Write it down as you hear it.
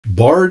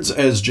Bards,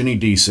 as Jenny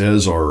D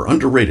says, are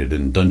underrated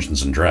in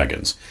Dungeons &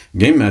 Dragons.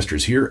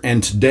 GameMasters here,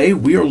 and today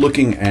we are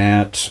looking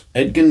at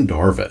Edgin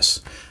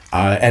Darvis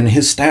and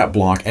his stat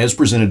block as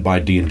presented by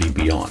D&D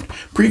Beyond.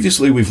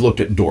 Previously, we've looked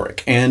at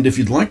Doric, and if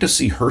you'd like to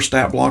see her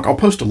stat block, I'll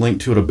post a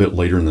link to it a bit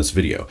later in this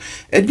video.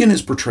 Edgin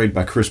is portrayed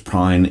by Chris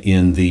Pine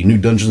in the new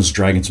Dungeons &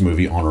 Dragons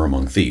movie Honor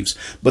Among Thieves,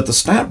 but the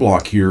stat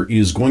block here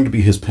is going to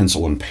be his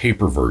pencil and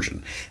paper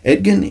version.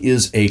 Edgin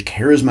is a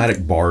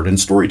charismatic bard and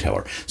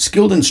storyteller,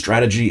 skilled in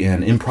strategy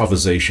and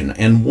improvisation,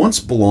 and once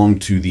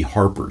belonged to the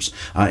Harpers,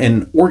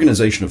 an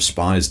organization of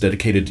spies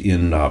dedicated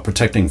in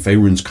protecting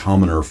Faerun's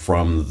commoner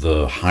from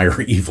the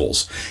higher evil.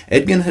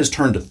 Edgin has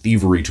turned to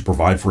thievery to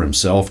provide for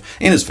himself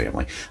and his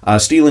family,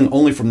 stealing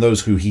only from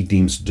those who he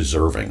deems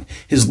deserving.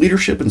 His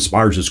leadership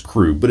inspires his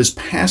crew, but his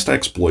past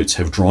exploits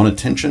have drawn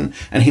attention,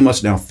 and he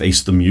must now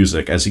face the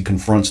music as he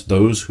confronts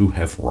those who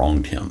have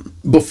wronged him.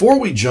 Before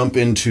we jump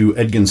into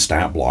Edgin's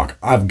stat block,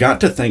 I've got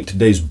to thank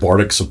today's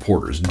bardic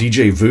supporters,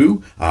 DJ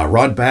Vu,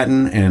 Rod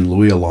Batten, and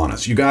Louis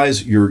Alanis. You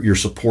guys, your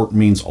support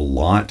means a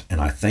lot,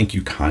 and I thank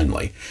you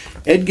kindly.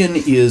 Edgin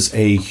is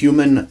a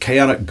human,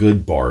 chaotic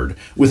good bard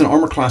with an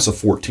armor class of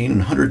 14 and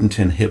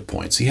 110 hit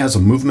points. He has a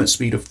movement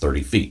speed of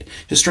 30 feet.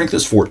 His strength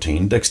is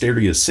 14,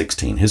 dexterity is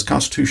 16, his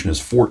constitution is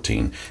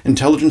 14,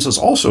 intelligence is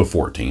also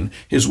 14,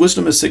 his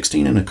wisdom is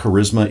 16, and a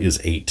charisma is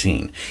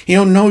 18.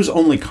 He knows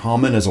only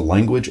common as a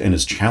language, and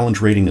his challenge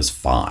rating is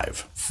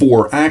 5.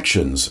 For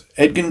actions,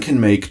 Edgin can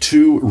make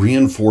 2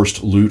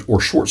 reinforced lute or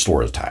short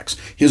sword attacks.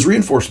 His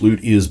reinforced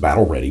lute is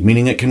battle ready,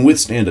 meaning it can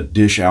withstand a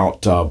dish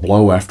out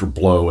blow after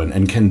blow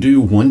and can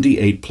do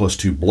 1d8 plus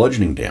 2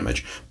 bludgeoning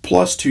damage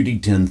plus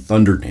 2d10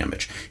 thunder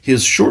damage.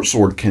 His short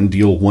sword can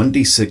deal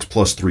 1d6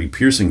 plus 3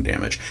 piercing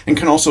damage and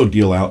can also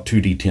deal out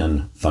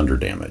 2d10 thunder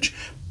damage.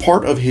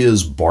 Part of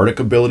his bardic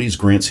abilities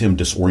grants him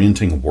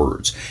disorienting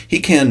words. He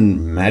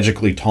can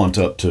magically taunt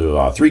up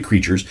to 3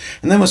 creatures,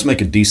 and they must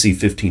make a DC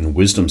 15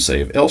 wisdom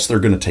save, else they're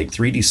going to take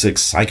 3d6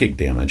 psychic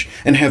damage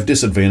and have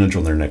disadvantage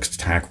on their next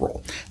attack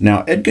roll.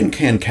 Now, Edgin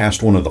can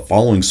cast one of the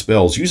following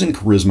spells using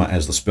charisma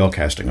as the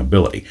spellcasting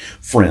ability: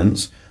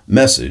 Friends,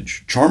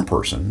 Message, Charm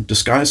Person,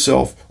 Disguise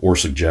Self, or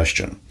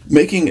Suggestion.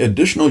 Making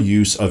additional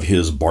use of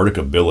his bardic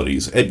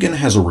abilities, Edgin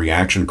has a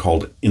reaction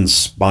called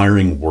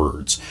Inspiring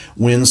Words.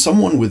 When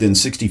someone within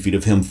 60 feet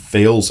of him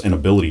fails an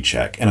ability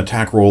check, an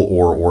attack roll,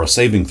 or a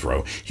saving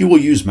throw, he will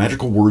use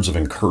magical words of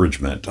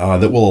encouragement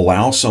that will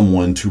allow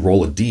someone to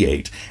roll a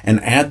d8 and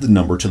add the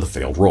number to the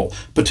failed roll,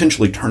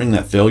 potentially turning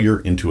that failure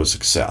into a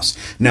success.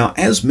 Now,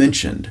 as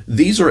mentioned,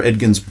 these are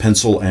Edgin's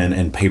pencil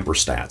and paper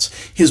stats.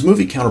 His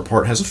movie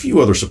counterpart has a few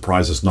other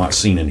surprises not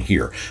seen in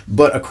here,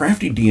 but a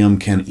crafty DM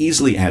can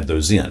easily add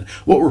those in.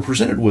 What we're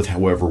presented with,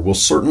 however, will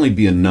certainly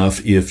be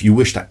enough if you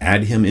wish to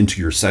add him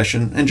into your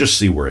session and just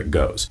see where it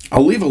goes.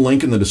 I'll leave a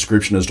link in the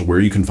description as to where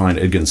you can find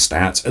Edgin's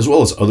stats, as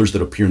well as others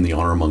that appear in the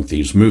Honor Among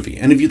Thieves movie.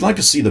 And if you'd like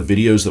to see the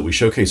videos that we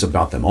showcase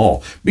about them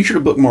all, be sure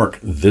to bookmark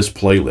this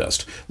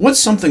playlist. What's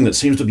something that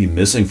seems to be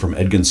missing from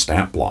Edgin's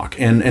stat block?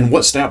 And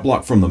what stat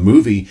block from the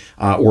movie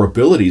or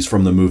abilities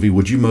from the movie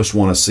would you most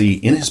want to see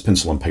in his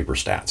pencil and paper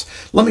stats?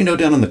 Let me know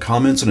down in the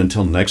comments, and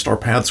until next our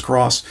paths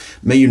cross,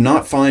 may you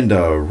not find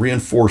a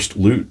reinforced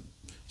lute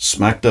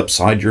smacked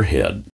upside your head.